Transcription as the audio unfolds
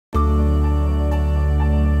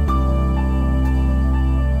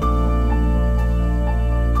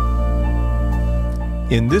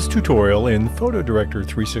In this tutorial in PhotoDirector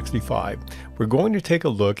 365, we're going to take a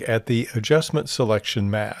look at the Adjustment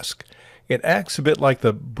Selection mask. It acts a bit like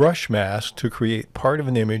the brush mask to create part of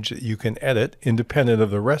an image that you can edit independent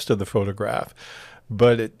of the rest of the photograph,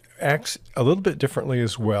 but it acts a little bit differently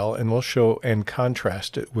as well, and we'll show and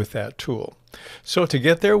contrast it with that tool. So to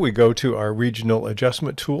get there, we go to our regional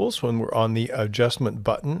adjustment tools when we're on the adjustment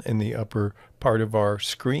button in the upper part of our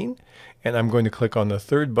screen, and I'm going to click on the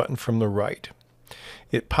third button from the right.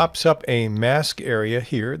 It pops up a mask area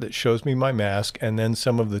here that shows me my mask and then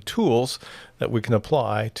some of the tools that we can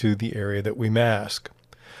apply to the area that we mask.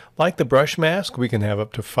 Like the brush mask, we can have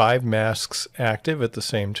up to 5 masks active at the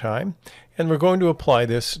same time, and we're going to apply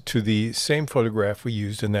this to the same photograph we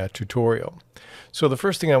used in that tutorial. So the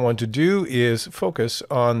first thing I want to do is focus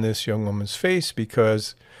on this young woman's face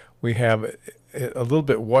because we have it a little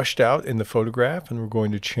bit washed out in the photograph, and we're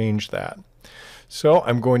going to change that. So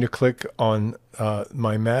I'm going to click on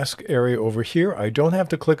my mask area over here. I don't have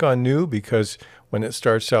to click on new because when it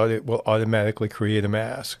starts out it will automatically create a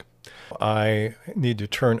mask. I need to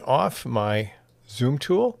turn off my zoom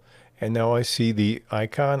tool, and now I see the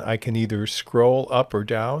icon. I can either scroll up or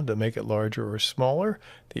down to make it larger or smaller,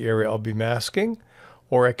 the area I'll be masking,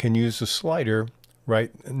 or I can use the slider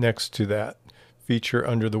right next to that feature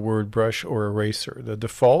under the word brush or eraser. The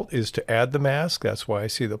default is to add the mask. That's why I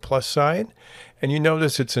see the plus sign. And you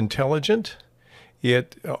notice it's intelligent.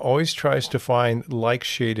 It always tries to find like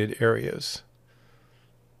shaded areas.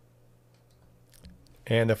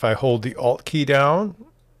 And if I hold the Alt key down,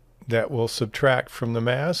 that will subtract from the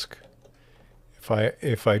mask.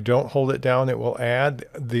 If I don't hold it down, it will add.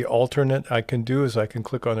 The alternate I can do is I can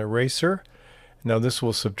click on eraser. Now this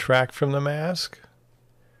will subtract from the mask.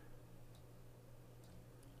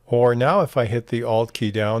 Or now if I hit the Alt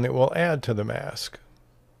key down, it will add to the mask.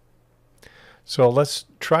 So let's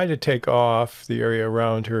try to take off the area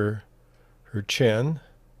around her chin.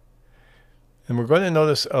 And we're going to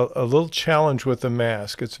notice a little challenge with the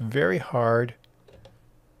mask. It's very hard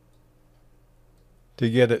to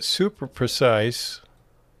get it super precise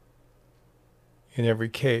in every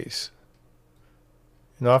case.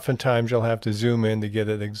 And oftentimes you'll have to zoom in to get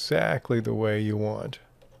it exactly the way you want.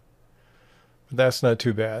 But that's not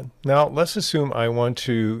too bad. Now let's assume I want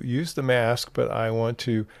to use the mask, but I want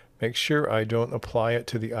to make sure I don't apply it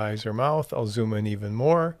to the eyes or mouth. I'll zoom in even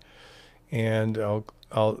more, and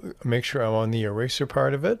I'll make sure I'm on the eraser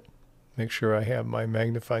part of it. Make sure I have my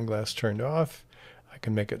magnifying glass turned off. I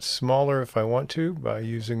can make it smaller if I want to by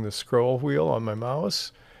using the scroll wheel on my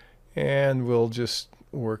mouse, and we'll just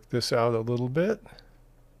work this out a little bit.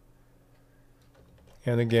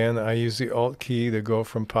 And again, I use the Alt key to go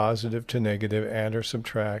from positive to negative, add or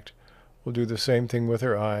subtract. We'll do the same thing with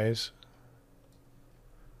her eyes.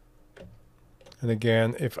 And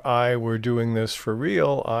again, if I were doing this for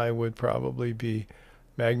real, I would probably be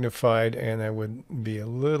magnified and I would be a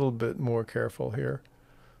little bit more careful here.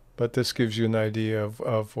 But this gives you an idea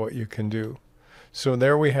of what you can do. So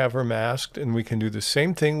there we have her masked, and we can do the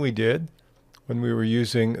same thing we did when we were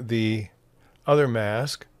using the other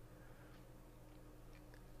mask.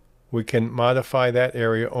 We can modify that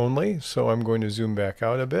area only, so I'm going to zoom back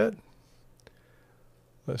out a bit.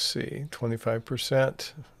 Let's see,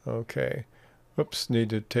 25%. Okay. Oops, need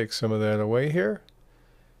to take some of that away here.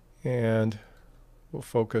 And we'll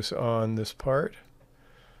focus on this part.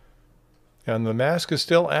 And the mask is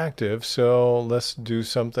still active, so let's do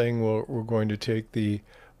something. We're going to take the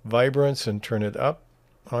vibrance and turn it up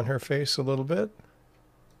on her face a little bit.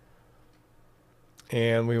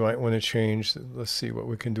 And we might want to change, let's see what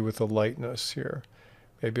we can do with the lightness here.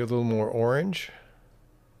 Maybe a little more orange.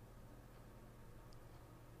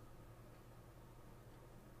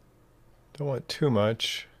 Don't want too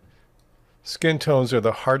much. Skin tones are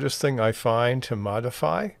the hardest thing I find to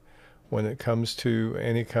modify when it comes to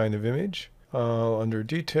any kind of image. Under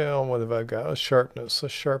detail, what have I got? Oh, sharpness.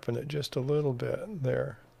 Let's sharpen it just a little bit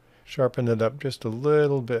there. Sharpen it up just a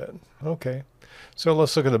little bit. Okay. So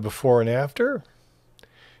let's look at the before and after.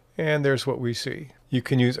 And there's what we see. You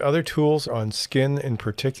can use other tools on skin in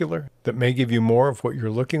particular that may give you more of what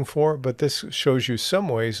you're looking for, but this shows you some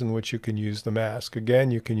ways in which you can use the mask.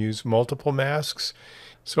 Again, you can use multiple masks.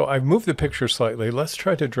 So I've moved the picture slightly. Let's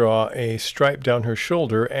try to draw a stripe down her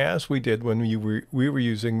shoulder as we did when we were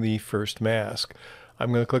using the first mask.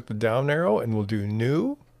 I'm going to click the down arrow and we'll do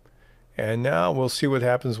new. And now we'll see what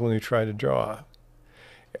happens when we try to draw.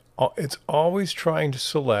 It's always trying to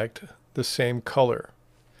select the same color.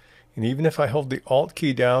 And even if I hold the Alt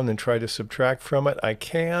key down and try to subtract from it, I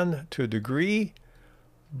can to a degree,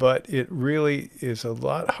 but it really is a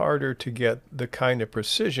lot harder to get the kind of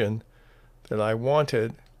precision that I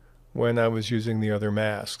wanted when I was using the other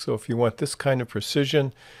mask. So if you want this kind of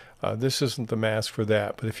precision, this isn't the mask for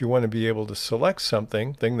that. But if you want to be able to select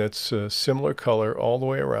something that's a similar color all the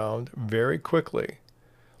way around very quickly,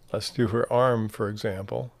 let's do her arm, for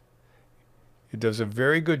example. It does a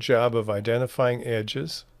very good job of identifying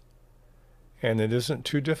edges, and it isn't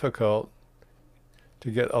too difficult to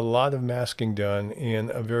get a lot of masking done in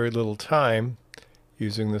a very little time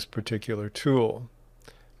using this particular tool,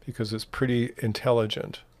 because it's pretty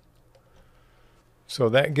intelligent. So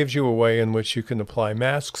that gives you a way in which you can apply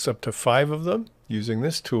masks, up to 5 of them, using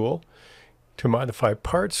this tool to modify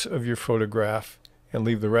parts of your photograph and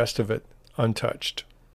leave the rest of it untouched.